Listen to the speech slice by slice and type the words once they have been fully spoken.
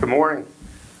morning.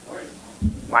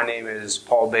 My name is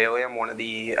Paul Bailey. I'm one of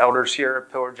the elders here at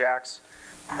Pillar Jacks.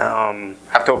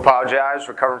 Have to apologize,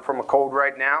 recovering from a cold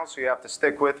right now, so you have to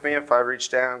stick with me if I reach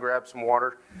down, grab some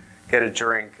water, get a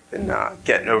drink, and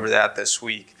getting over that this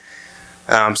week.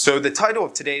 So the title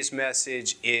of today's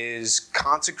message is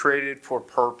Consecrated for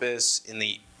Purpose in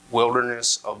the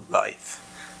Wilderness of Life.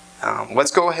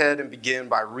 Let's go ahead and begin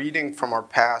by reading from our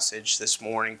passage this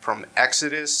morning from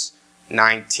Exodus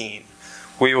 19.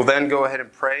 We will then go ahead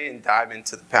and pray and dive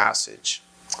into the passage.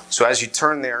 So as you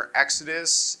turn there,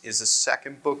 Exodus is the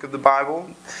second book of the Bible.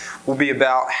 We'll be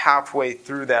about halfway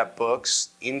through that book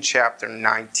in chapter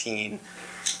 19,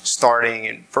 starting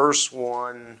in verse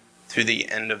 1 through the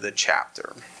end of the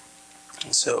chapter.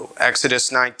 So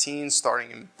Exodus 19, starting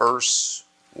in verse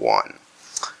 1.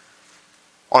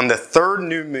 On the third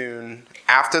new moon,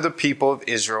 after the people of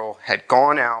Israel had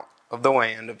gone out of the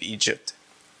land of Egypt,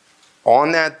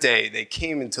 on that day they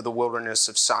came into the wilderness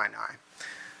of Sinai.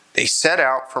 They set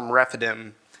out from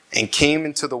Rephidim and came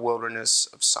into the wilderness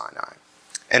of Sinai,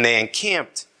 and they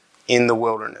encamped in the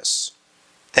wilderness.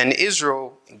 Then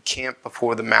Israel encamped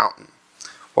before the mountain,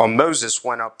 while Moses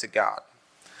went up to God.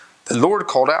 The Lord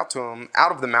called out to him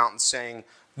out of the mountain, saying,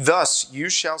 "Thus you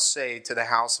shall say to the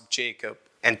house of Jacob,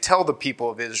 and tell the people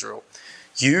of Israel,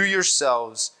 you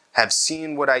yourselves have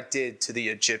seen what I did to the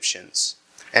Egyptians,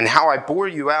 and how I bore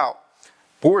you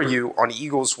on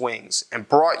eagle's wings, and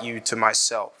brought you to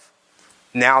myself.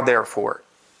 Now therefore,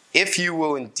 if you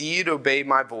will indeed obey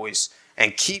my voice,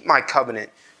 and keep my covenant,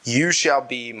 you shall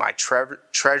be my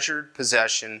treasured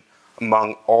possession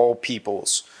among all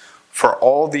peoples, for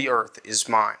all the earth is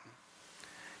mine.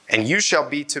 And you shall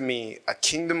be to me a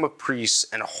kingdom of priests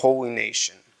and a holy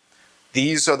nation.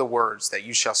 These are the words that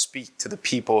you shall speak to the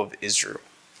people of Israel."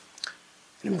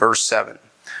 In verse 7,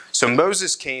 so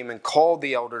Moses came and called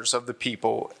the elders of the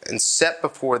people and set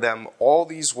before them all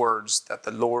these words that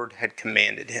the Lord had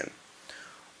commanded him.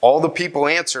 All the people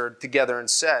answered together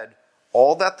and said,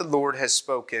 "All that the Lord has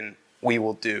spoken, we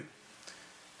will do."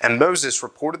 And Moses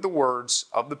reported the words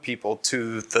of the people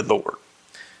to the Lord.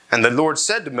 And the Lord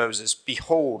said to Moses,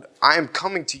 "Behold, I am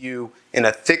coming to you in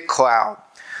a thick cloud,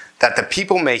 that the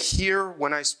people may hear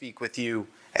when I speak with you,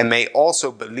 and may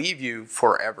also believe you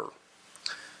forever."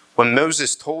 When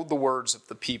Moses told the words of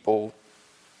the people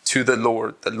to the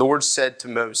Lord said to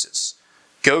Moses,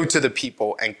 "Go to the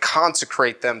people and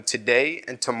consecrate them today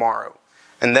and tomorrow,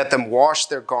 and let them wash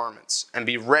their garments and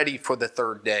be ready for the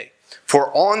third day.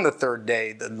 For on the third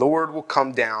day the Lord will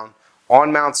come down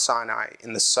on Mount Sinai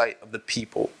in the sight of the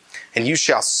people, and you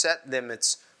shall set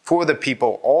limits for the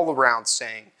people all around,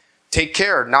 saying, take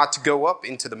care not to go up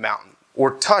into the mountain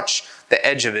or touch the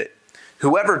edge of it.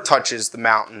 Whoever touches the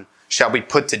mountain shall be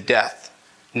put to death.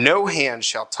 No hand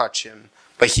shall touch him,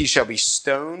 but he shall be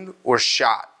stoned or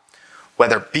shot.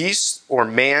 Whether beast or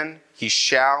man, he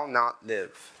shall not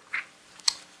live.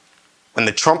 When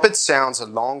the trumpet sounds a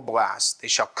long blast, they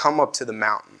shall come up to the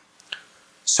mountain."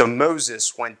 So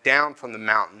Moses went down from the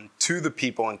mountain to the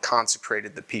people and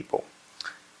consecrated the people.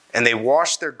 And they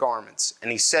washed their garments,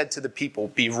 and he said to the people,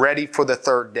 "Be ready for the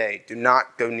third day. Do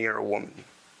not go near a woman."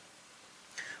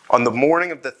 On the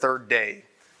morning of the third day,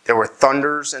 there were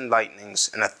thunders and lightnings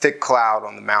and a thick cloud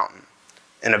on the mountain,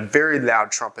 and a very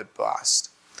loud trumpet blast,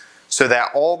 so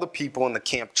that all the people in the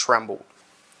camp trembled.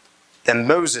 Then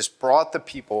Moses brought the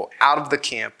people out of the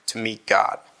camp to meet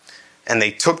God, and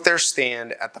they took their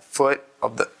stand at the foot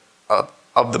of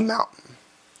the mountain.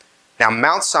 Now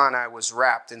Mount Sinai was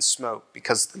wrapped in smoke,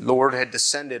 because the Lord had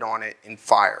descended on it in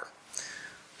fire.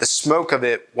 The smoke of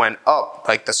it went up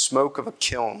like the smoke of a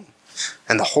kiln,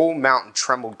 and the whole mountain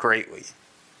trembled greatly.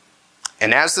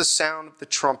 And as the sound of the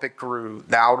trumpet grew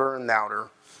louder and louder,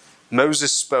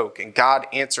 Moses spoke, and God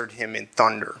answered him in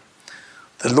thunder.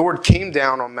 The Lord came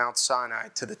down on Mount Sinai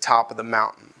to the top of the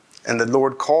mountain, and the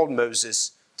Lord called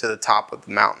Moses to the top of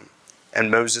the mountain, and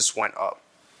Moses went up.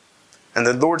 And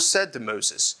the Lord said to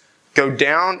Moses, "Go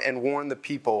down and warn the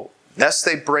people, lest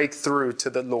they break through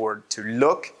to the Lord to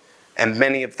look, and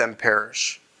many of them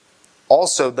perish.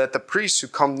 Also let the priests who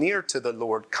come near to the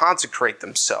Lord consecrate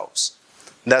themselves,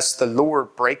 lest the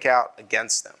Lord break out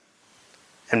against them."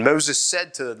 And Moses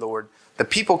said to the Lord, "The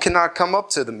people cannot come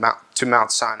up to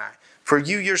Mount Sinai, for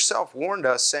you yourself warned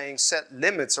us, saying, set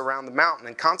limits around the mountain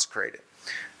and consecrate it."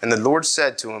 And the Lord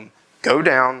said to him, "Go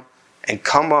down and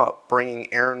come up,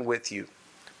 bringing Aaron with you.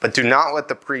 But do not let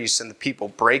the priests and the people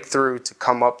break through to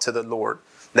come up to the Lord,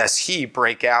 lest he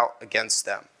break out against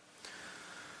them."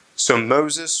 So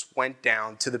Moses went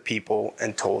down to the people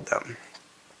and told them.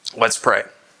 Let's pray.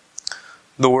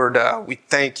 Lord, we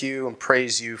thank you and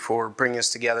praise you for bringing us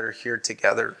together here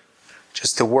together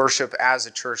just to worship as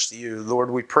a church to you. Lord,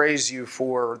 we praise you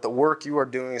for the work you are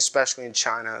doing, especially in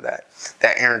China that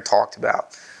Aaron talked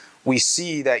about. We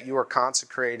see that you are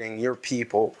consecrating your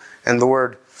people. And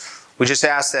Lord, we just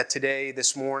ask that today,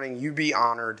 this morning, you be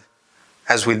honored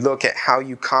as we look at how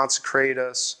you consecrate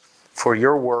us for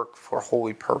your work, for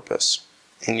holy purpose.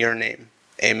 In your name,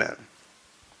 amen.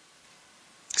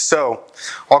 So,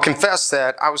 I'll confess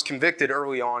that I was convicted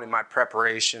early on in my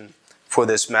preparation for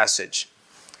this message.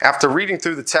 After reading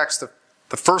through the text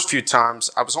the first few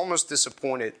times, I was almost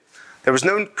disappointed. There was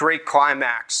no great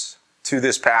climax to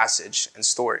this passage and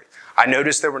story. I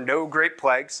noticed there were no great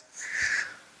plagues,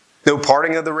 no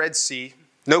parting of the Red Sea,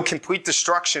 no complete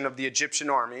destruction of the Egyptian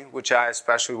army, which I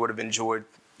especially would have enjoyed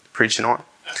preaching on.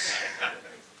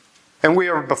 And we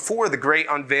are before the great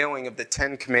unveiling of the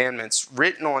Ten Commandments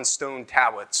written on stone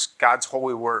tablets, God's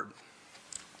holy word.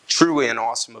 Truly an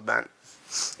awesome event.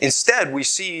 Instead,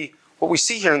 what we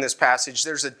see here in this passage,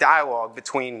 there's a dialogue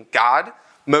between God,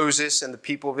 Moses, and the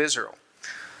people of Israel.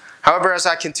 However, as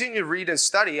I continued to read and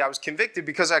study, I was convicted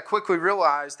because I quickly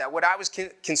realized that what I was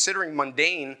considering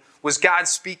mundane was God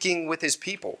speaking with his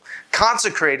people,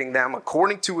 consecrating them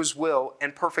according to his will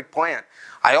and perfect plan.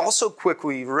 I also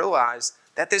quickly realized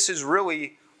that this is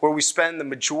really where we spend the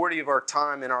majority of our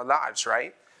time in our lives,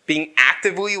 right? Being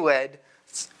actively led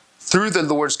through the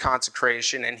Lord's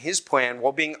consecration and his plan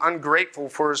while being ungrateful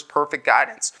for his perfect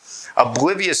guidance,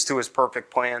 oblivious to his perfect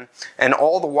plan, and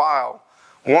all the while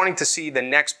wanting to see the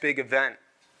next big event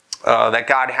that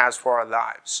God has for our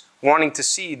lives, wanting to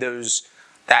see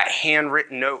that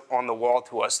handwritten note on the wall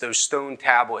to us, those stone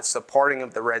tablets, the parting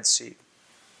of the Red Sea.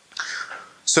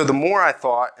 So the more I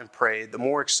thought and prayed, the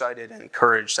more excited and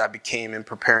encouraged I became in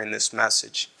preparing this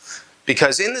message.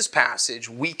 Because in this passage,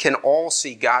 we can all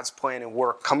see God's plan and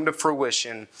work come to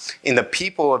fruition in the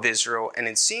people of Israel. And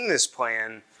in seeing this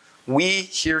plan, we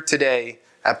here today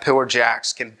at Pillar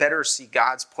Jacks can better see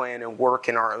God's plan and work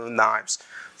in our own lives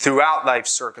throughout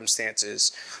life's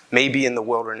circumstances, maybe in the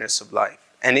wilderness of life.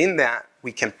 And in that,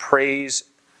 we can praise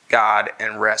God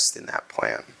and rest in that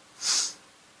plan.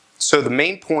 So the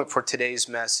main point for today's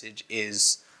message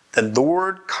is the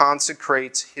Lord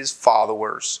consecrates his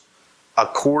followers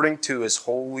according to his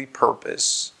holy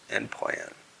purpose and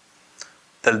plan.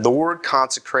 The Lord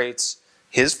consecrates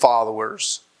his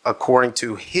followers according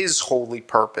to his holy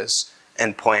purpose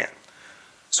and plan.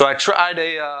 So I tried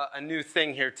a new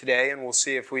thing here today, and we'll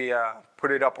see if we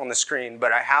put it up on the screen.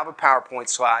 But I have a PowerPoint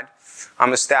slide.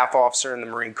 I'm a staff officer in the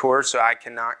Marine Corps, so I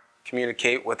cannot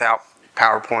communicate without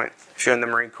PowerPoint. If you're in the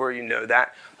Marine Corps, you know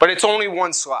that. But it's only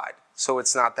one slide, so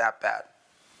it's not that bad.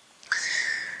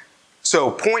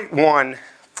 So point one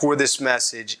for this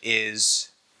message is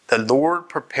the Lord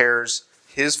prepares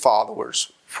his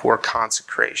followers for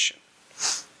consecration.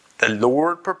 The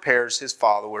Lord prepares his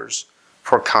followers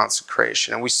for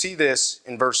consecration. And we see this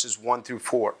in verses 1 through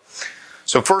 4.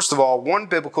 So first of all, one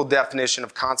biblical definition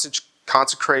of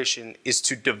consecration is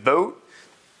to devote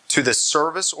to the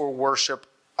service or worship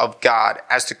of God,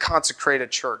 as to consecrate a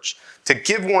church, to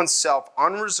give oneself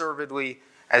unreservedly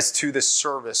as to the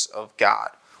service of God,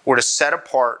 or to set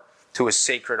apart to a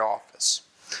sacred office.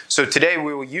 So today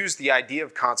we will use the idea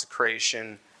of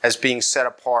consecration as being set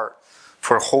apart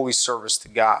for holy service to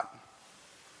God.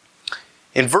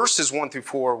 In verses 1 through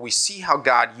 4, we see how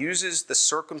God uses the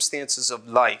circumstances of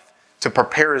life to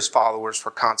prepare his followers for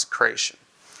consecration.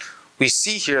 We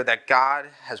see here that God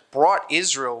has brought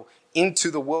Israel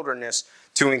into the wilderness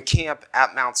to encamp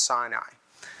at Mount Sinai.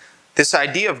 This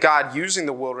idea of God using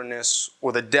the wilderness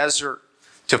or the desert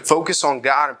to focus on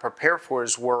God and prepare for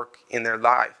his work in their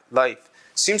life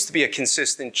seems to be a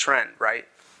consistent trend, right?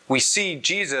 We see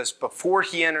Jesus, before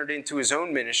he entered into his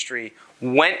own ministry,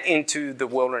 went into the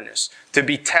wilderness to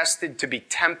be tested, to be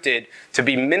tempted, to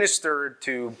be ministered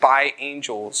to by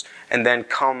angels, and then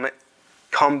come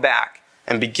back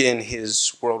and begin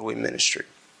his worldly ministry.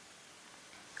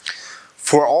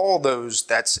 For all those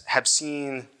that have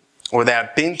seen or that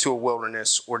have been to a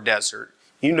wilderness or desert,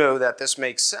 you know that this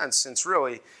makes sense, since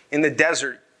really in the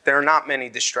desert there are not many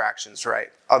distractions, right?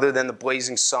 Other than the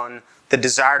blazing sun, the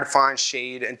desire to find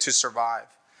shade and to survive.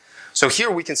 So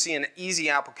here we can see an easy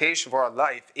application for our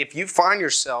life. If you find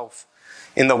yourself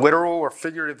in the literal or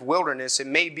figurative wilderness, it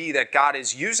may be that God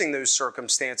is using those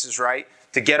circumstances, right,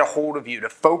 to get a hold of you, to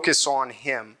focus on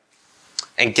him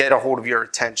and get a hold of your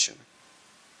attention.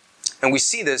 And we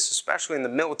see this especially in the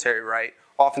military, right?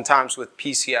 Oftentimes with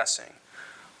PCSing.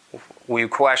 We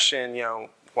question,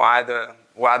 why the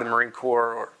Marine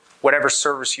Corps or whatever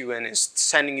service you in is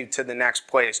sending you to the next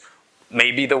place.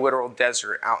 Maybe the literal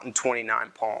desert out in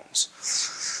 29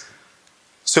 Palms.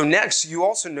 So next, you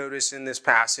also notice in this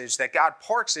passage that God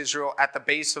parks Israel at the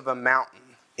base of a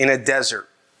mountain in a desert.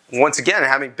 Once again,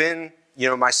 having been,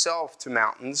 myself to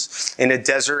mountains in a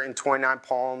desert in 29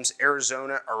 Palms,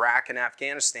 Arizona, Iraq, and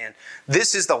Afghanistan,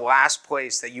 this is the last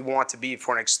place that you want to be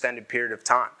for an extended period of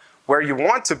time. Where you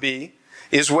want to be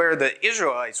is where the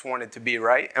Israelites wanted to be,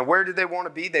 right? And where did they want to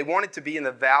be? They wanted to be in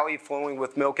the valley flowing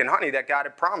with milk and honey that God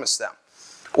had promised them.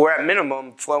 Or at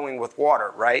minimum, flowing with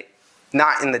water, right?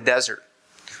 Not in the desert.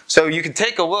 So you can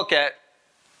take a look at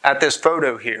this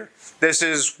photo here. This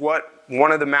is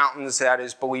one of the mountains that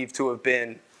is believed to have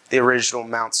been the original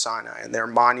Mount Sinai. And there are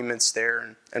monuments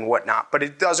there and whatnot. But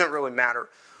it doesn't really matter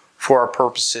for our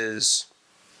purposes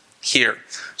here.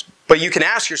 But you can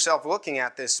ask yourself, looking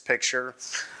at this picture,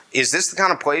 is this the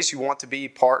kind of place you want to be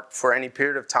parked for any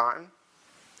period of time?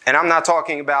 And I'm not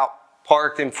talking about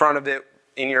parked in front of it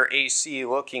in your AC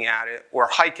looking at it, or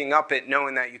hiking up it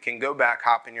knowing that you can go back,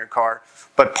 hop in your car,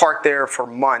 but parked there for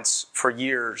months, for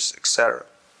years, etc.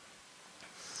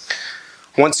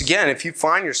 Once again, if you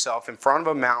find yourself in front of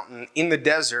a mountain in the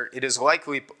desert, it is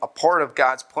likely a part of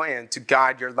God's plan to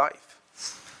guide your life.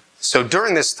 So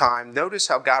during this time, notice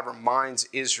how God reminds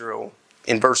Israel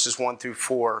in verses 1 through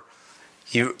 4.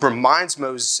 He reminds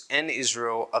Moses and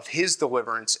Israel of his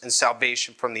deliverance and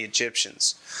salvation from the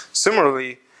Egyptians.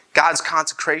 Similarly, God's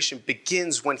consecration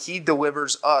begins when he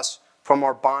delivers us from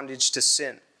our bondage to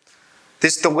sin.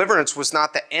 This deliverance was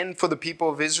not the end for the people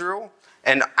of Israel,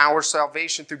 and our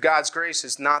salvation through God's grace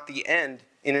is not the end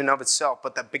in and of itself,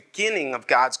 but the beginning of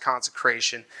God's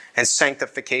consecration and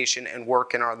sanctification and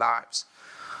work in our lives.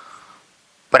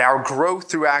 But our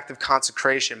growth through active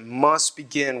consecration must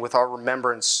begin with our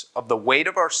remembrance of the weight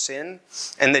of our sin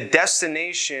and the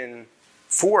destination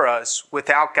for us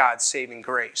without God's saving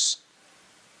grace.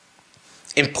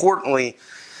 Importantly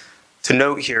to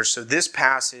note here, so this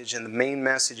passage and the main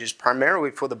message is primarily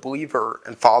for the believer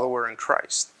and follower in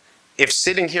Christ. If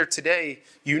sitting here today,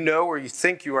 you know or you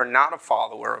think you are not a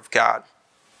follower of God,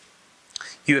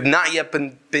 you have not yet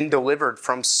been delivered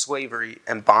from slavery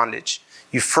and bondage.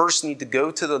 You first need to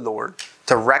go to the Lord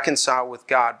to reconcile with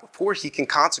God before he can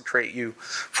consecrate you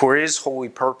for his holy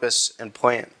purpose and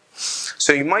plan.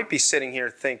 So you might be sitting here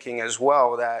thinking as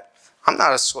well that I'm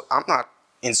not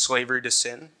in slavery to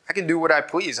sin. I can do what I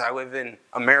please. I live in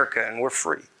America and we're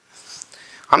free.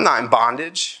 I'm not in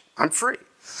bondage. I'm free.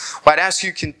 Well, I'd ask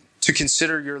you to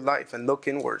consider your life and look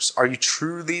inwards. Are you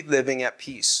truly living at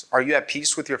peace? Are you at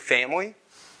peace with your family?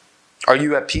 Are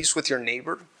you at peace with your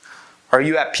neighbor? Are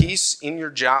you at peace in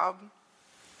your job?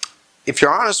 If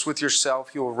you're honest with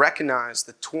yourself, you will recognize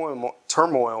the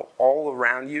turmoil all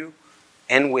around you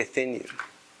and within you.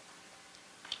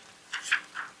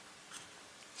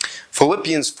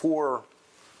 Philippians 4,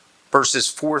 verses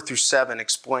 4 through 7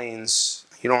 explains,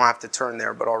 you don't have to turn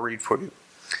there, but I'll read for you.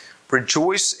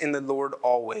 Rejoice in the Lord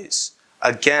always.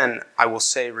 Again, I will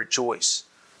say rejoice.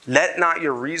 Let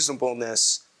your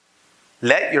reasonableness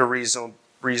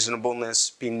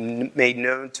be made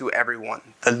known to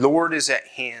everyone. The Lord is at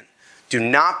hand. Do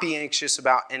not be anxious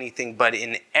about anything, but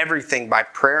in everything by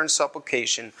prayer and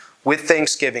supplication, with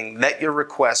thanksgiving, let your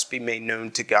requests be made known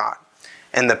to God.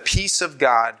 And the peace of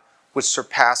God, which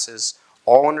surpasses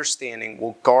all understanding,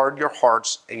 will guard your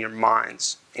hearts and your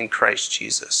minds in Christ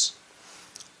Jesus.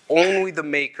 Only the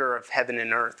maker of heaven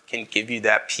and earth can give you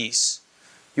that peace.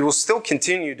 You will still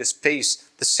continue to face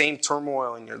the same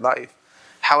turmoil in your life.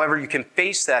 However, you can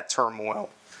face that turmoil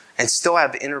and still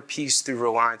have inner peace through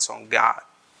reliance on God.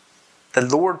 The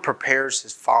Lord prepares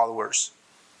his followers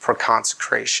for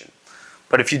consecration.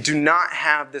 But if you do not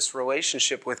have this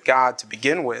relationship with God to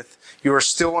begin with, you are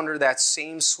still under that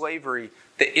same slavery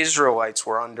the Israelites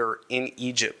were under in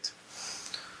Egypt.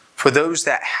 For those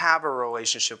that have a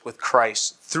relationship with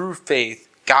Christ through faith,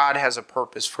 God has a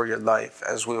purpose for your life,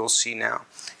 as we will see now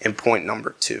in point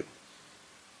number 2.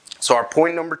 So our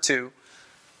point number 2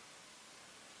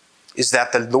 is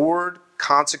that the Lord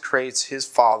consecrates his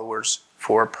followers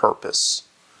for a purpose.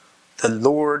 The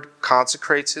Lord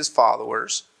consecrates his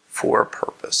followers for a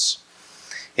purpose.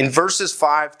 In verses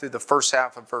 5 through the first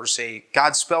half of verse 8,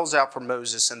 God spells out for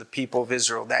Moses and the people of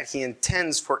Israel that he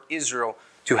intends for Israel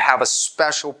to have a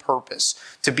special purpose,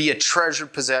 to be a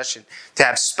treasured possession, to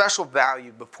have special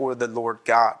value before the Lord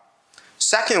God.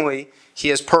 Secondly, he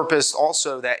has purposed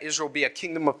also that Israel be a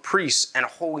kingdom of priests and a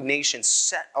holy nation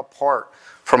set apart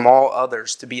from all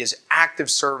others, to be his active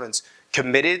servants,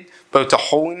 committed both to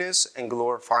holiness and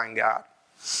glorifying God.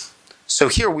 So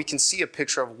here we can see a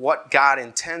picture of what God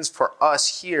intends for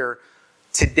us here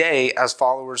today as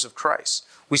followers of Christ.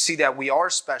 We see that we are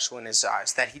special in his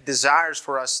eyes, that he desires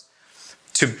for us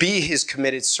to be his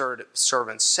committed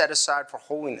servants, set aside for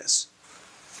holiness.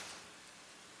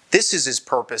 This is his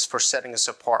purpose for setting us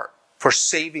apart, for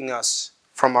saving us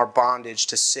from our bondage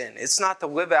to sin. It's not to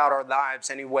live out our lives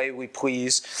any way we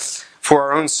please for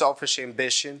our own selfish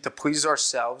ambition, to please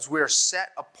ourselves. We are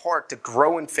set apart to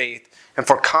grow in faith and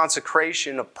for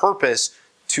consecration of purpose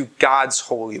to God's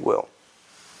holy will.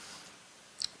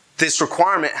 This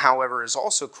requirement, however, is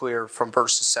also clear from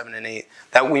verses 7 and 8,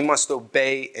 that we must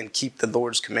obey and keep the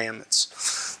Lord's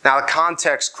commandments. Now, the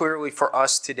context clearly for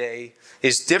us today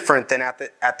is different than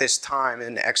at this time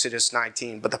in Exodus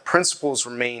 19, but the principles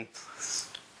remain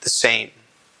the same.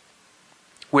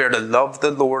 We are to love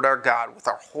the Lord our God with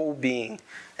our whole being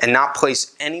and not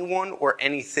place anyone or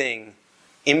anything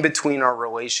in between our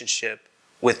relationship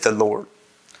with the Lord.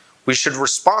 We should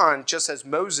respond just as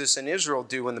Moses and Israel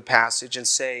do in the passage and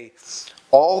say,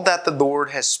 all that the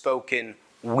Lord has spoken,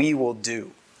 we will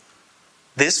do.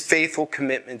 This faithful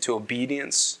commitment to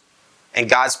obedience and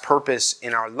God's purpose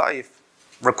in our life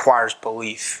requires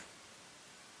belief.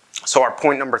 So our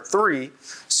point number 3,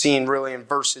 seen really in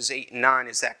verses 8 and 9,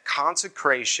 is that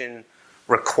consecration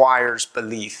requires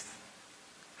belief.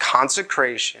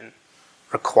 Consecration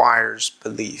requires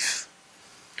belief.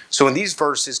 So in these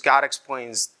verses, God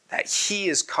explains that he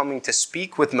is coming to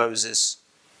speak with Moses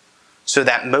so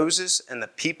that Moses and the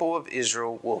people of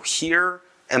Israel will hear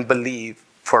and believe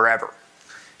forever.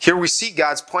 Here we see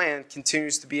God's plan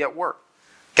continues to be at work.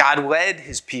 God led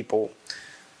his people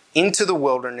into the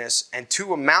wilderness and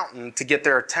to a mountain to get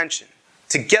their attention,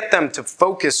 to get them to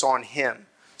focus on him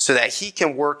so that he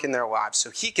can work in their lives,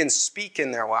 so he can speak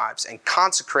in their lives and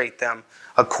consecrate them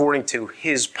according to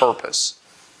his purpose.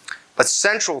 But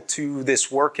central to this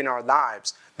work in our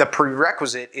lives, the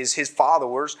prerequisite is his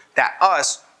followers, that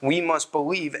we must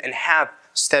believe and have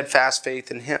steadfast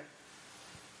faith in him.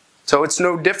 So it's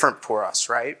no different for us,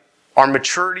 right? Our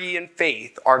maturity in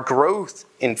faith, our growth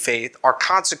in faith, our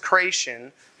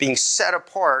consecration, being set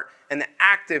apart, and the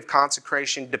active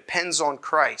consecration depends on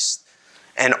Christ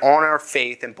and on our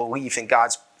faith and belief in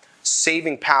God's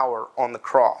saving power on the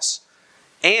cross,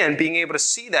 and being able to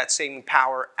see that saving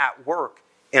power at work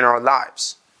in our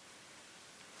lives.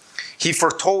 He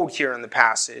foretold here in the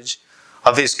passage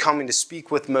of his coming to speak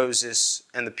with Moses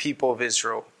and the people of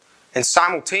Israel. And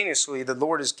simultaneously, the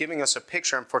Lord is giving us a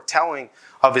picture and foretelling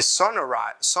of his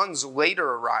son's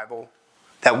later arrival,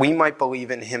 that we might believe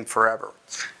in him forever.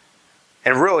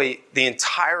 And really, the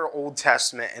entire Old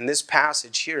Testament and this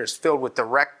passage here is filled with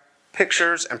direct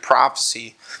pictures and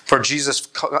prophecy for Jesus'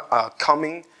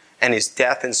 coming and his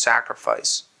death and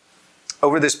sacrifice.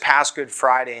 Over this past Good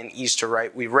Friday and Easter,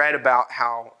 right, we read about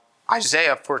how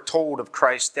Isaiah foretold of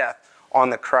Christ's death on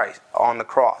the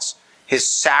cross, his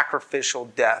sacrificial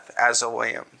death as a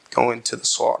lamb going to the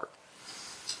slaughter.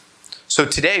 So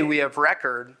today we have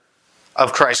record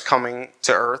of Christ coming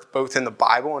to earth, both in the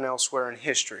Bible and elsewhere in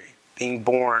history, being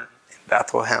born in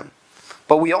Bethlehem.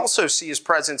 But we also see his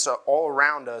presence all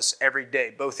around us every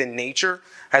day, both in nature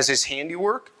as his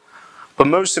handiwork, but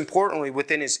most importantly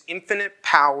within his infinite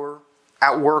power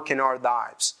at work in our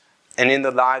lives and in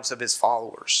the lives of his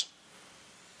followers.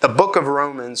 The book of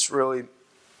Romans really,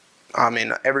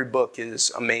 every book is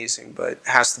amazing, but it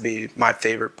has to be my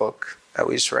favorite book, at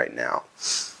least right now.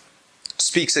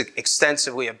 Speaks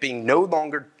extensively of being no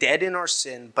longer dead in our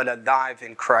sin, but alive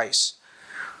in Christ.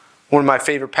 One of my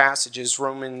favorite passages,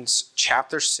 Romans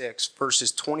chapter 6,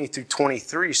 verses 20 through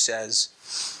 23 says,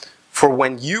 "For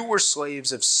when you were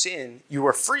slaves of sin, you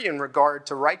were free in regard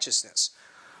to righteousness.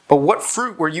 But what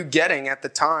fruit were you getting at the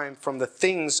time from the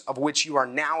things of which you are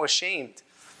now ashamed?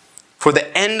 For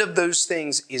the end of those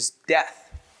things is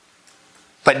death.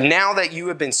 But now that you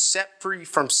have been set free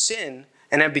from sin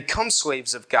and have become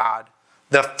slaves of God,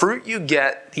 the fruit you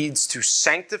get leads to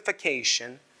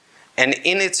sanctification and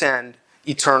in its end,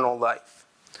 eternal life.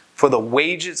 For the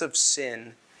wages of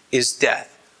sin is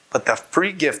death, but the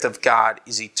free gift of God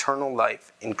is eternal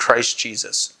life in Christ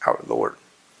Jesus our Lord."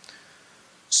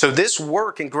 So this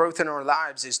work and growth in our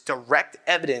lives is direct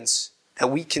evidence that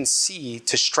we can see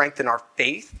to strengthen our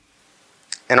faith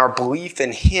and our belief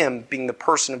in him being the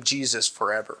person of Jesus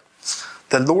forever.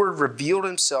 The Lord revealed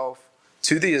himself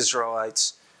to the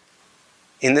Israelites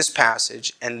in this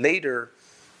passage and later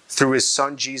through his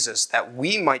son Jesus, that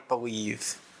we might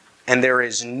believe, and there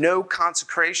is no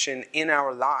consecration in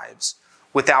our lives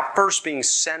without first being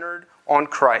centered on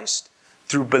Christ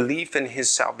through belief in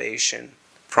his salvation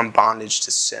from bondage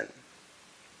to sin.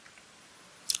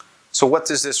 So what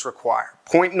does this require?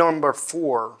 Point number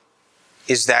 4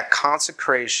 is that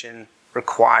consecration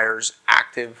requires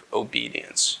active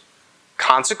obedience.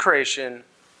 Consecration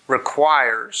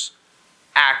requires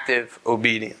active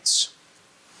obedience.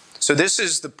 So this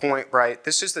is the point, right?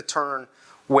 This is the turn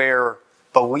where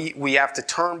we have to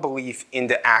turn belief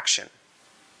into action.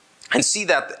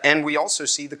 And we also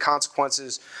see the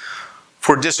consequences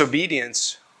for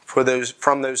disobedience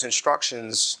from those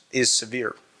instructions is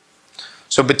severe.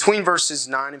 So between verses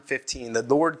 9 and 15, the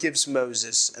Lord gives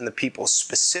Moses and the people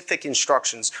specific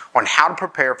instructions on how to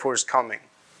prepare for his coming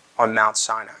on Mount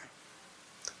Sinai.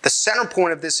 The center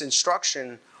point of this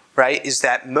instruction, right, is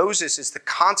that Moses is to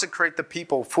consecrate the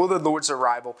people for the Lord's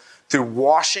arrival through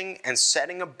washing and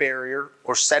setting a barrier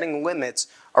or setting limits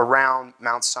around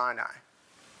Mount Sinai.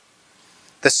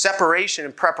 The separation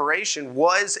and preparation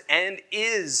was and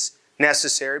is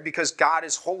necessary because God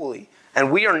is holy,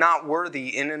 and we are not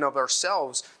worthy in and of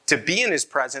ourselves to be in his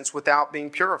presence without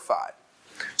being purified.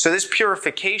 So this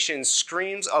purification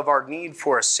screams of our need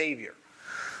for a Savior.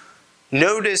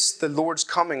 Notice the Lord's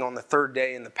coming on the third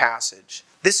day in the passage.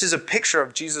 This is a picture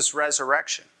of Jesus'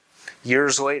 resurrection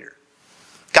years later.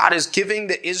 God is giving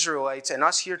the Israelites and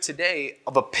us here today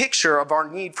of a picture of our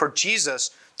need for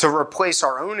Jesus to replace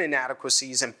our own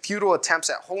inadequacies and futile attempts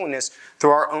at holiness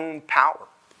through our own power.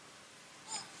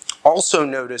 Also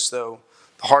notice, though,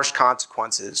 the harsh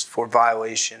consequences for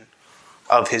violation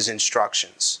of his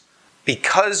instructions.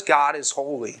 Because God is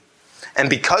holy, and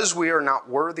because we are not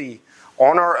worthy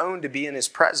on our own to be in his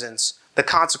presence, the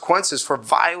consequences for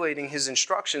violating his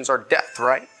instructions are death,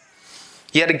 right?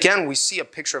 Yet again, we see a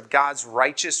picture of God's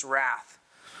righteous wrath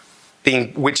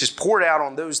which is poured out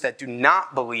on those that do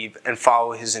not believe and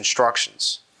follow his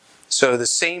instructions. So the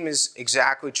same is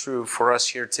exactly true for us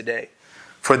here today.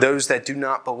 For those that do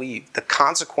not believe, the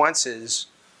consequences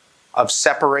of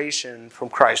separation from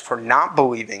Christ, for not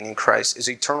believing in Christ, is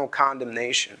eternal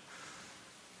condemnation.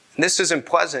 And this isn't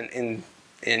pleasant in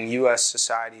U.S.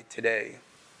 society today,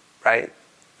 right?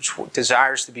 Which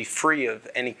desires to be free of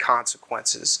any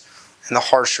consequences and the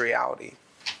harsh reality.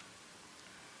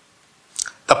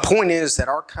 The point is that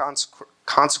our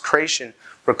consecration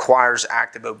requires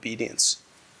active obedience.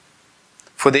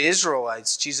 For the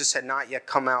Israelites, Jesus had not yet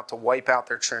come out to wipe out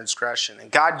their transgression. And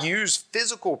God used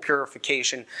physical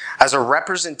purification as a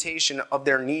representation of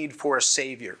their need for a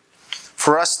Savior.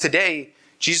 For us today,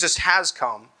 Jesus has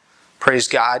come, praise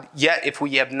God. Yet if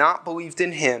we have not believed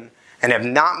in him and have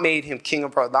not made him king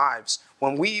of our lives,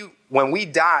 when we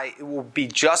die, it will be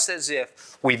just as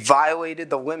if we violated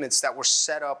the limits that were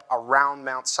set up around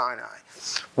Mount Sinai.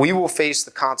 We will face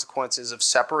the consequences of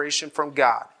separation from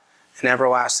God and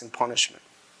everlasting punishment.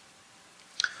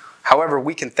 However,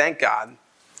 we can thank God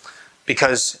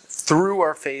because through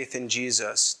our faith in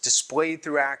Jesus, displayed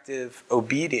through active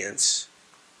obedience,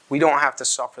 we don't have to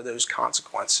suffer those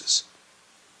consequences.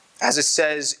 As it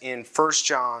says in 1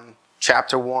 John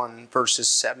chapter 1, verses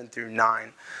 7 through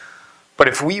 9, but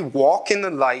if we walk in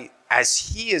the light as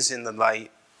he is in the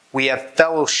light, we have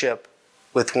fellowship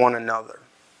with one another.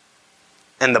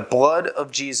 And the blood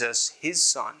of Jesus, his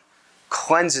Son,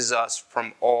 cleanses us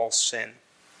from all sin.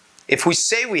 If we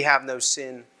say we have no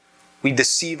sin, we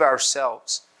deceive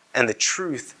ourselves, and the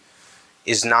truth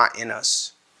is not in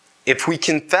us. If we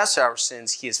confess our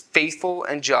sins, he is faithful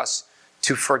and just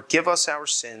to forgive us our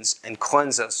sins and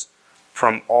cleanse us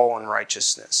from all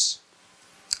unrighteousness.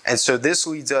 And so this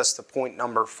leads us to point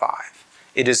number 5.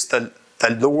 It is the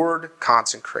Lord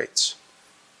consecrates.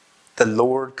 The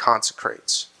Lord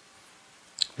consecrates.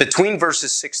 Between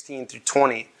verses 16 through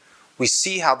 20, we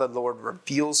see how the Lord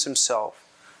reveals himself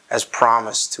as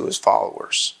promised to his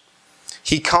followers.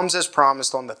 He comes as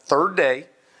promised on the third day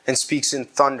and speaks in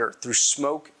thunder through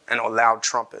smoke and a loud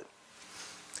trumpet.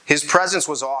 His presence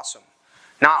was awesome.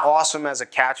 Not awesome as a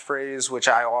catchphrase, which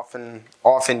I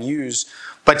often use,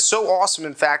 but so awesome,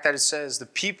 in fact, that it says, the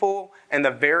people and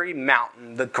the very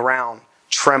mountain, the ground,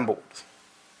 trembled.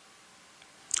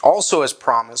 Also as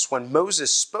promised, when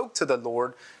Moses spoke to the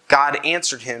Lord, God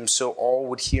answered him so all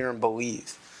would hear and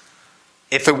believe.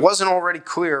 If it wasn't already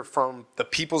clear from the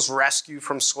people's rescue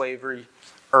from slavery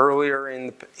earlier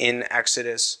in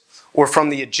Exodus, or from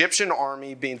the Egyptian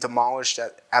army being demolished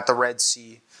at the Red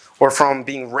Sea, or from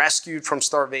being rescued from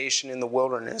starvation in the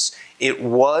wilderness, it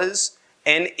was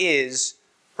and is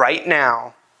right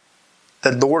now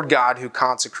the Lord God who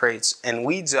consecrates and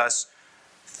leads us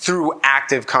through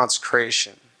active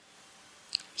consecration.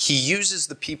 He uses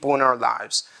the people in our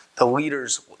lives, the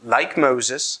leaders like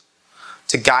Moses,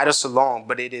 to guide us along,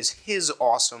 but it is his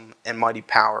awesome and mighty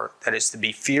power that is to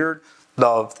be feared,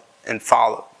 loved, and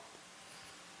followed.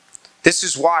 This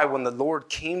is why when the Lord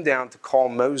came down to call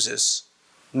Moses,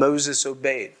 Moses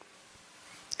obeyed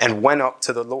and went up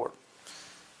to the Lord.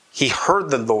 He heard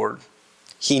the Lord.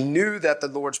 He knew that the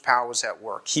Lord's power was at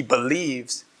work. He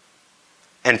believed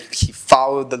and he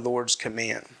followed the Lord's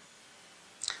command.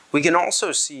 We can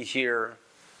also see here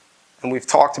and we've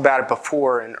talked about it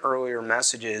before in earlier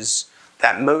messages,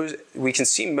 that we can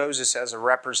see Moses as a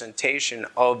representation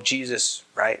of Jesus,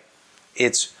 right?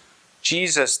 It's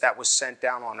Jesus that was sent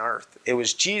down on earth. It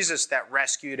was Jesus that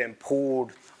rescued and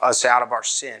pulled us out of our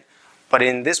sin. But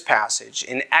in this passage,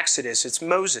 in Exodus, it's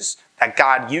Moses that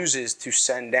God uses to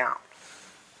send down.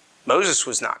 Moses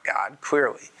was not God,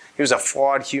 clearly. He was a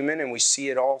flawed human, and we see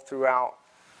it all throughout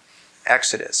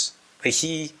Exodus. But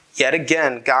yet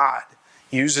again, God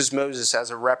uses Moses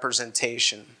as a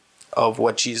representation of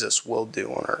what Jesus will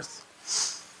do on earth.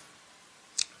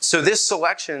 So this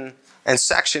selection and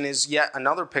section is yet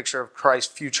another picture of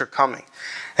Christ's future coming.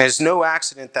 And it's no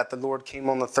accident that the Lord came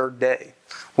on the third day.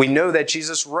 We know that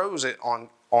Jesus rose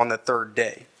on the third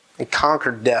day and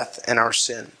conquered death and our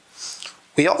sin.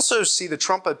 We also see the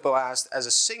trumpet blast as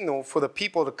a signal for the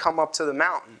people to come up to the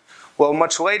mountain. Well,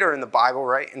 much later in the Bible,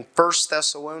 right, in 1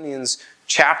 Thessalonians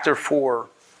chapter 4,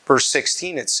 verse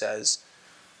 16, it says,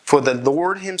 "For the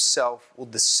Lord himself will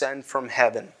descend from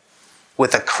heaven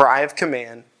with a cry of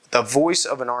command, the voice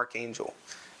of an archangel,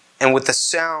 and with the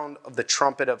sound of the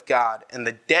trumpet of God, and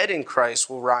the dead in Christ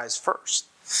will rise first."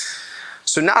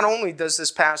 So not only does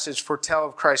this passage foretell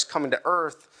of Christ coming to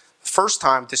earth the first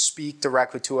time to speak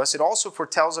directly to us, it also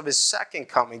foretells of his second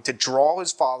coming to draw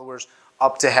his followers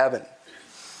up to heaven.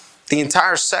 The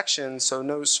entire section, so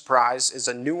no surprise, is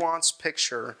a nuanced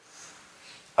picture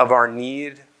of our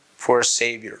need for a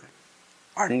Savior,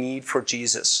 our need for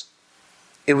Jesus.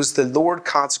 It was the Lord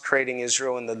consecrating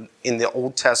Israel in the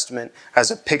Old Testament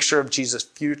as a picture of Jesus'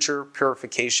 future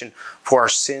purification for our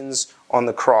sins on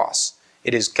the cross.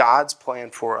 It is God's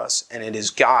plan for us, and it is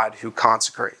God who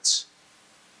consecrates.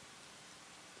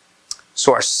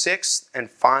 So our sixth and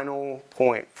final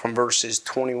point from verses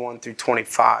 21 through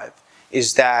 25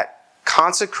 is that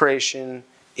consecration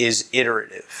is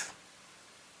iterative.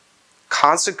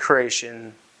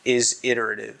 Consecration is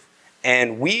iterative,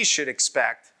 and we should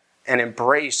expect and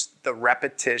embrace the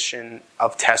repetition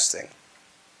of testing.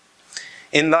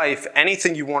 In life,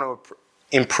 anything you want to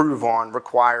improve on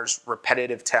requires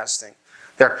repetitive testing.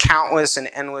 There are countless and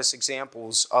endless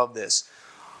examples of this,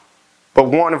 but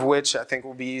one of which I think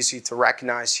will be easy to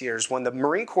recognize here is when the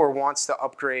Marine Corps wants to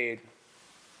upgrade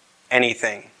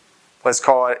anything. Let's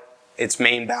call it its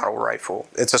main battle rifle,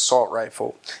 its assault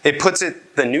rifle. It puts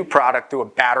the new product through a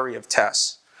battery of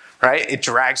tests, right? It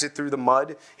drags it through the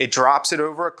mud, it drops it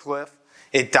over a cliff,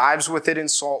 it dives with it in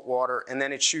salt water, and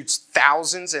then it shoots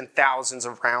thousands and thousands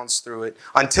of rounds through it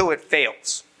until it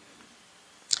fails.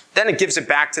 Then it gives it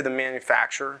back to the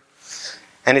manufacturer,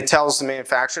 and it tells the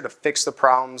manufacturer to fix the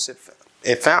problems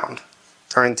it found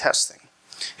during testing.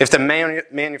 If the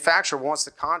manufacturer wants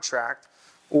the contract,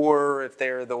 or if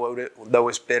they're the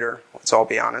lowest bidder, let's all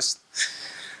be honest,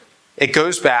 it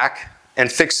goes back and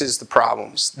fixes the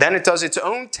problems. Then it does its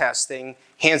own testing,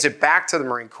 hands it back to the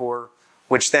Marine Corps,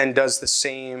 which then does the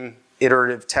same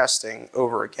iterative testing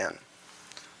over again.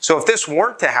 So if this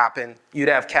weren't to happen, you'd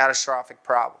have catastrophic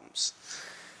problems.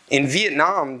 In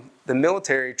Vietnam, the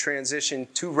military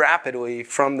transitioned too rapidly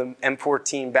from the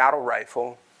M14 battle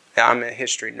rifle. I'm a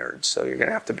history nerd, so you're going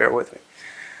to have to bear with me.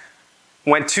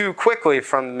 Went too quickly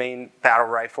from the main battle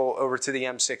rifle over to the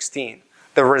M16.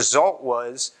 The result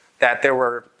was that there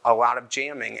were a lot of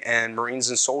jamming, and Marines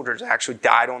and soldiers actually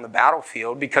died on the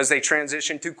battlefield because they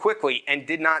transitioned too quickly and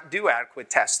did not do adequate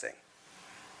testing.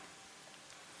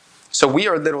 So we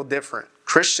are a little different.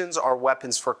 Christians are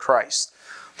weapons for Christ.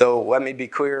 Though, let me be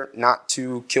clear, not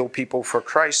to kill people for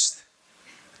Christ.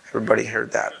 Everybody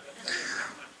heard that.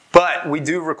 But we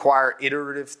do require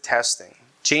iterative testing.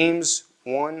 James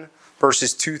 1,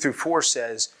 verses 2 through 4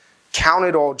 says, "Count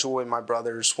it all joy, my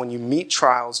brothers, when you meet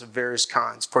trials of various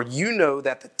kinds, for you know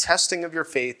that the testing of your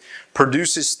faith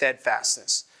produces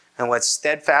steadfastness. And let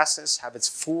steadfastness have its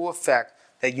full effect,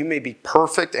 that you may be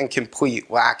perfect and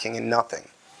complete, lacking in nothing."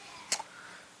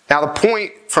 Now, the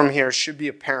point from here should be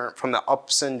apparent from the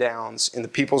ups and downs in the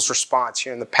people's response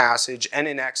here in the passage and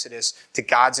in Exodus to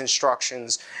God's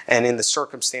instructions and in the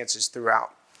circumstances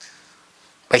throughout.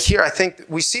 But here I think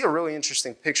we see a really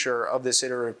interesting picture of this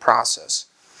iterative process.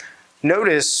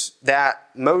 Notice that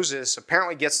Moses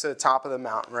apparently gets to the top of the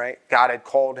mountain, right? God had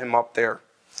called him up there.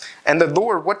 And the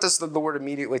Lord, what does the Lord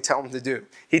immediately tell him to do?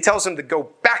 He tells him to go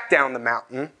back down the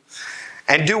mountain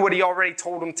and do what he already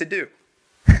told him to do.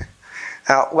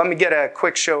 Now, let me get a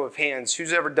quick show of hands.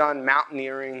 Who's ever done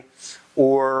mountaineering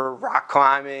or rock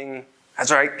climbing?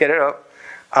 That's right, get it up.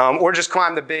 Or just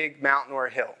climb the big mountain or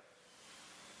a hill.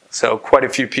 So quite a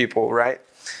few people, right?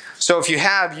 So if you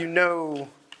have, you know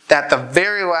that the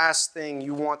very last thing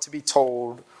you want to be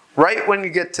told right when you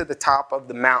get to the top of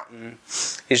the mountain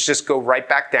is just go right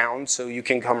back down so you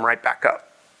can come right back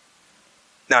up.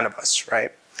 None of us,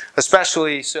 right?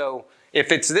 Especially so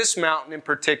if it's this mountain in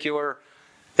particular,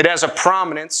 it has a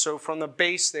prominence. So from the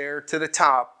base there to the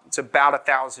top, it's about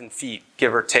 1,000 feet,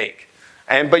 give or take.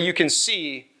 But you can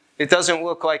see it doesn't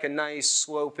look like a nice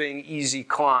sloping, easy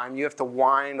climb. You have to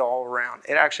wind all around.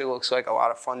 It actually looks like a lot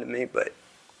of fun to me, but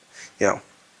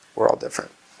we're all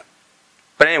different.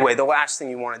 But anyway, the last thing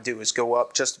you want to do is go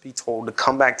up just to be told to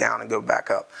come back down and go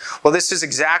back up. Well, this is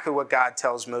exactly what God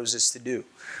tells Moses to do.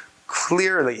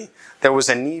 Clearly, there was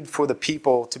a need for the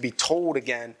people to be told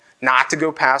again not to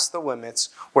go past the limits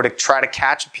or to try to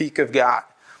catch a peek of God.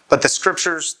 But the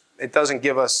scriptures, it doesn't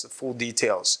give us the full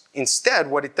details. Instead,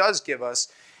 what it does give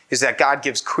us is that God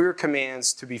gives clear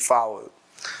commands to be followed.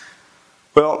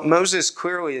 Well, Moses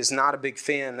clearly is not a big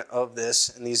fan of this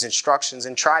and these instructions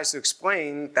and tries to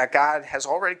explain that God has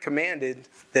already commanded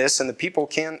this and the people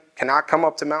cannot come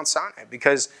up to Mount Sinai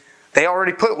because they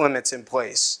already put limits in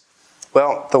place.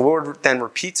 Well, the Lord then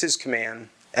repeats his command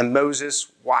and Moses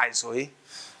wisely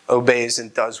obeys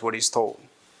and does what he's told.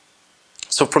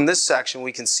 So from this section,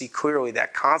 we can see clearly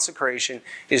that consecration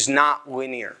is not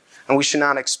linear and we should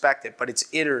not expect it, but it's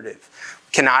iterative.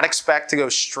 Cannot expect to go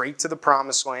straight to the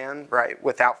promised land, right,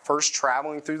 without first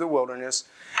traveling through the wilderness.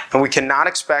 And we cannot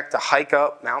expect to hike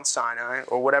up Mount Sinai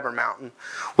or whatever mountain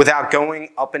without going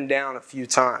up and down a few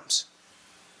times.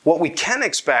 What we can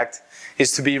expect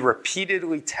is to be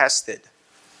repeatedly tested.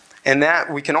 And that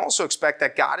we can also expect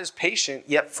that God is patient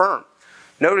yet firm.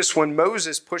 Notice when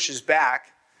Moses pushes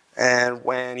back and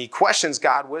when he questions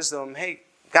God's wisdom, hey,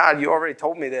 God, you already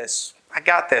told me this. I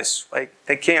got this.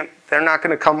 They're not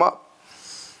going to come up.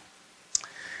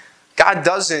 God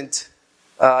doesn't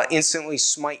instantly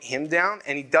smite him down,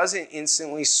 and he doesn't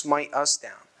instantly smite us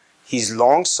down. He's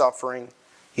long-suffering,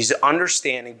 he's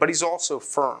understanding, but he's also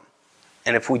firm.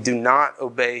 And if we do not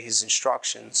obey his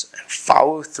instructions and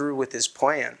follow through with his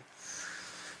plan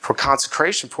for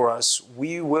consecration for us,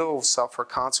 we will suffer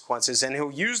consequences, and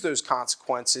he'll use those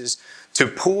consequences to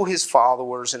pull his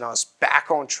followers and us back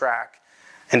on track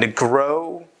and to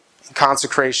grow in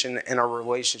consecration and our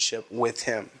relationship with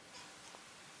him.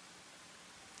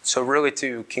 So really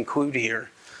to conclude here,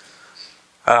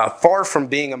 far from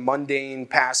being a mundane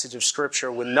passage of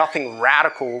Scripture with nothing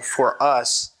radical for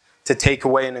us to take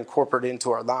away and incorporate into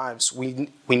our lives, we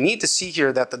need to see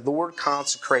here that the Lord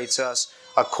consecrates us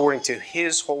according to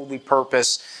his holy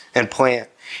purpose and plan.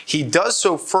 He does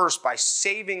so first by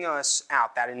saving us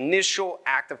out, that initial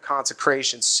act of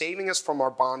consecration, saving us from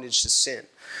our bondage to sin.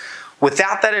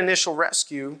 Without that initial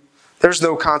rescue, there's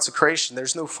no consecration,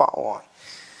 there's no follow-on.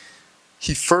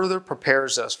 He further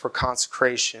prepares us for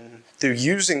consecration through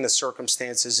using the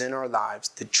circumstances in our lives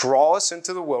to draw us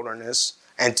into the wilderness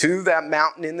and to that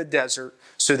mountain in the desert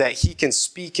so that he can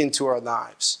speak into our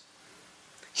lives.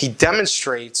 He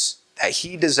demonstrates that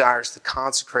he desires to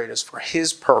consecrate us for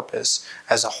his purpose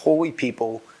as a holy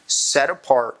people set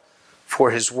apart for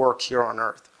his work here on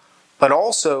earth. But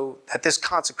also that this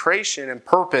consecration and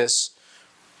purpose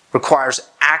requires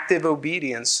active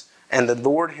obedience, and the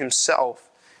Lord himself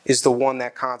is the one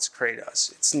that consecrates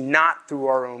us. It's not through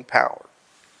our own power.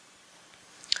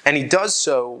 And he does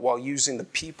so while using the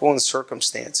people and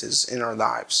circumstances in our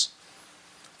lives.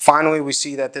 Finally, we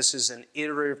see that this is an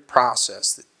iterative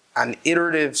process, an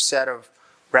iterative set of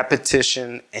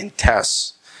repetition and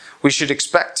tests. We should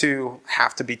expect to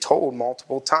have to be told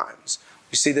multiple times.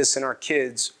 We see this in our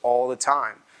kids all the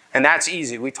time. And that's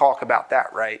easy. We talk about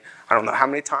that, right? I don't know how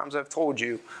many times I've told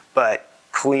you, but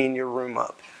clean your room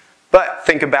up. But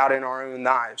think about in our own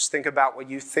lives. Think about what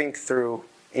you think through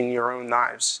in your own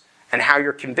lives and how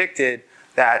you're convicted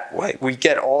that we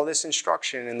get all this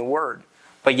instruction in the Word,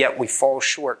 but yet we fall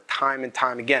short time and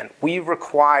time again. We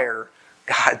require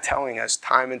God telling us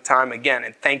time and time again,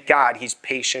 and thank God he's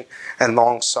patient and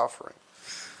long-suffering.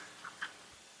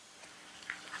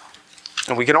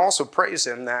 And we can also praise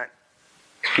him that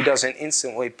he doesn't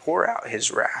instantly pour out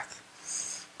his wrath.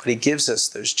 But he gives us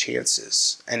those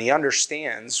chances. And he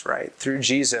understands, right, through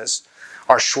Jesus,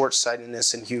 our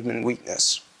short-sightedness and human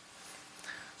weakness.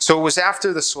 So it was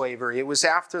after the slavery, it was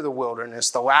after the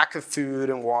wilderness, the lack of food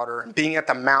and water, and being at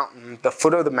the mountain, the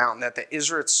foot of the mountain, that the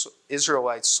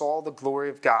Israelites saw the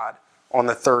glory of God on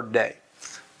the third day.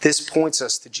 This points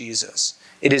us to Jesus.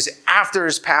 It is after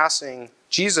his passing,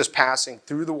 Jesus passing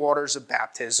through the waters of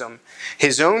baptism,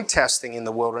 his own testing in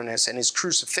the wilderness, and his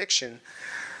crucifixion,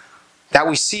 that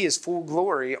we see his full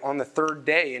glory on the third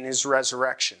day in his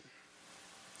resurrection.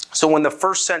 So when the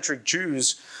first century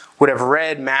Jews would have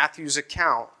read Matthew's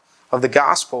account of the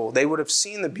gospel, they would have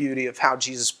seen the beauty of how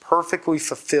Jesus perfectly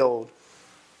fulfilled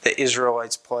the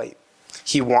Israelites' plight.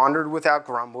 He wandered without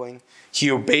grumbling.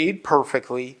 He obeyed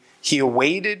perfectly. He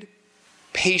awaited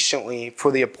patiently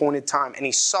for the appointed time, and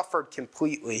he suffered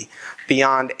completely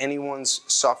beyond anyone's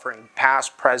suffering,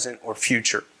 past, present, or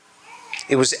future.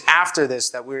 It was after this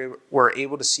that we were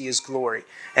able to see his glory.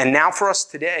 And now for us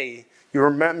today, you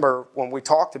remember when we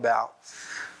talked about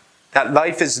that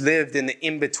life is lived in the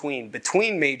in-between,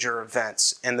 between major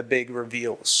events and the big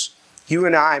reveals. You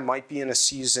and I might be in a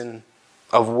season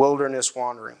of wilderness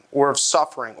wandering, or of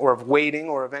suffering, or of waiting,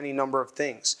 or of any number of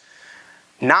things.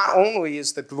 Not only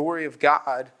is the glory of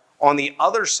God on the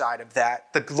other side of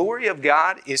that, the glory of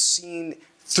God is seen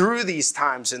through these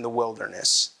times in the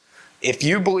wilderness. If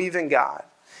you believe in God,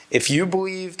 if you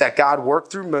believe that God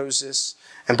worked through Moses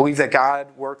and believe that God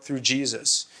worked through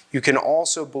Jesus, you can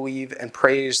also believe and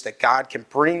praise that God can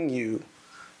bring you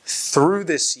through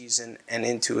this season and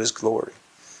into his glory.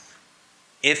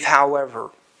 If,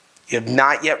 however, you have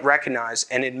not yet recognized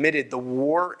and admitted the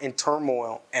war and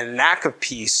turmoil and lack of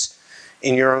peace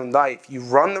in your own life, you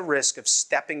run the risk of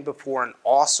stepping before an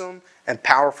awesome and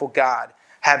powerful God,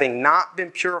 having not been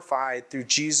purified through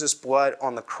Jesus' blood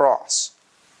on the cross.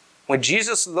 When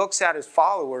Jesus looks at his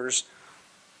followers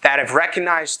that have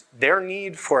recognized their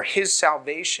need for his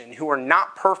salvation, who are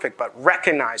not perfect but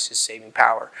recognize his saving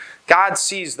power, God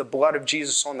sees the blood of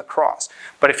Jesus on the cross.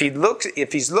 But if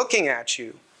he's looking at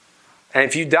you, and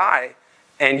if you die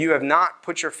and you have not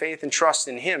put your faith and trust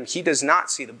in him, he does not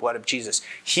see the blood of Jesus.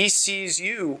 He sees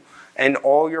you and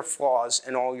all your flaws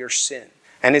and all your sin.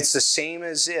 And it's the same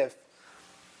as if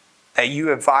that you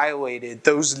have violated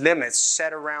those limits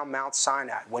set around Mount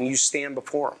Sinai when you stand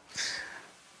before him.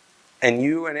 And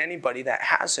you and anybody that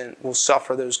hasn't will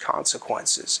suffer those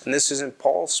consequences. And this isn't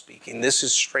Paul speaking. This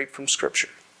is straight from Scripture.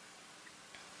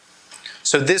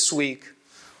 So this week,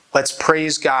 let's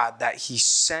praise God that he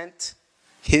sent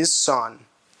his son,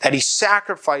 that he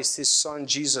sacrificed his son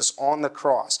Jesus on the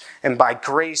cross, and by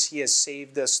grace he has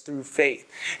saved us through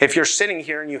faith. If you're sitting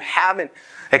here and you haven't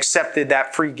accepted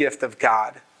that free gift of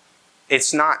God,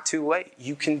 it's not too late.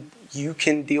 You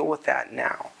can deal with that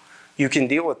now. You can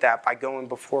deal with that by going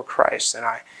before Christ. And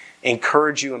I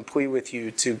encourage you and plead with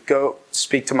you to go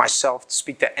speak to myself,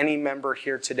 speak to any member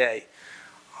here today,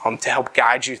 to help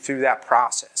guide you through that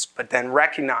process. But then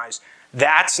recognize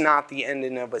that's not the end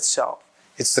in of itself.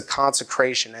 It's the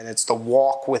consecration, and it's the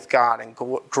walk with God and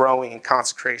growing in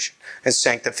consecration and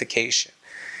sanctification.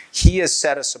 He has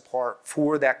set us apart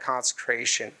for that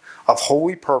consecration of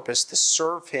holy purpose to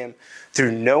serve him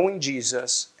through knowing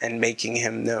Jesus and making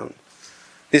him known.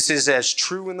 This is as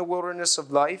true in the wilderness of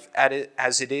life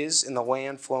as it is in the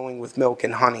land flowing with milk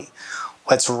and honey.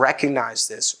 Let's recognize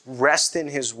this, rest in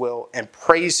his will, and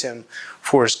praise him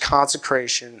for his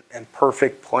consecration and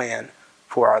perfect plan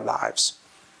for our lives.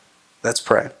 Let's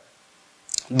pray.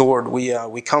 Lord,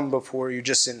 we come before you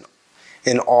just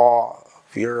in awe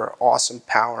of your awesome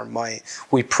power and might.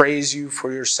 We praise you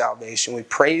for your salvation. We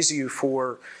praise you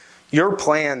for your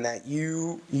plan that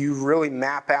you really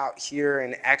map out here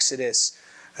in Exodus.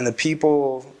 And the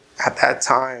people at that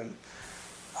time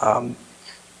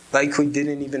likely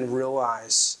didn't even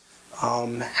realize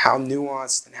how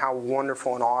nuanced and how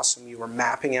wonderful and awesome you were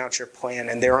mapping out your plan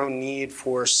and their own need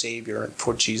for a Savior and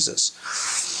for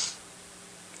Jesus.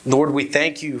 Lord, we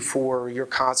thank you for your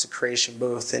consecration,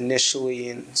 both initially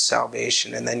in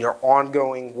salvation and then your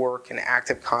ongoing work and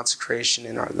active consecration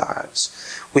in our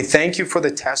lives. We thank you for the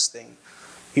testing.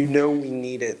 You know we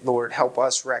need it, Lord. Help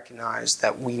us recognize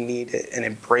that we need it and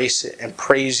embrace it and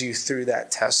praise you through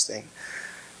that testing.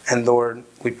 And Lord,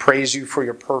 we praise you for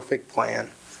your perfect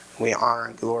plan. We honor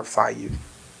and glorify you.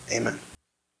 Amen.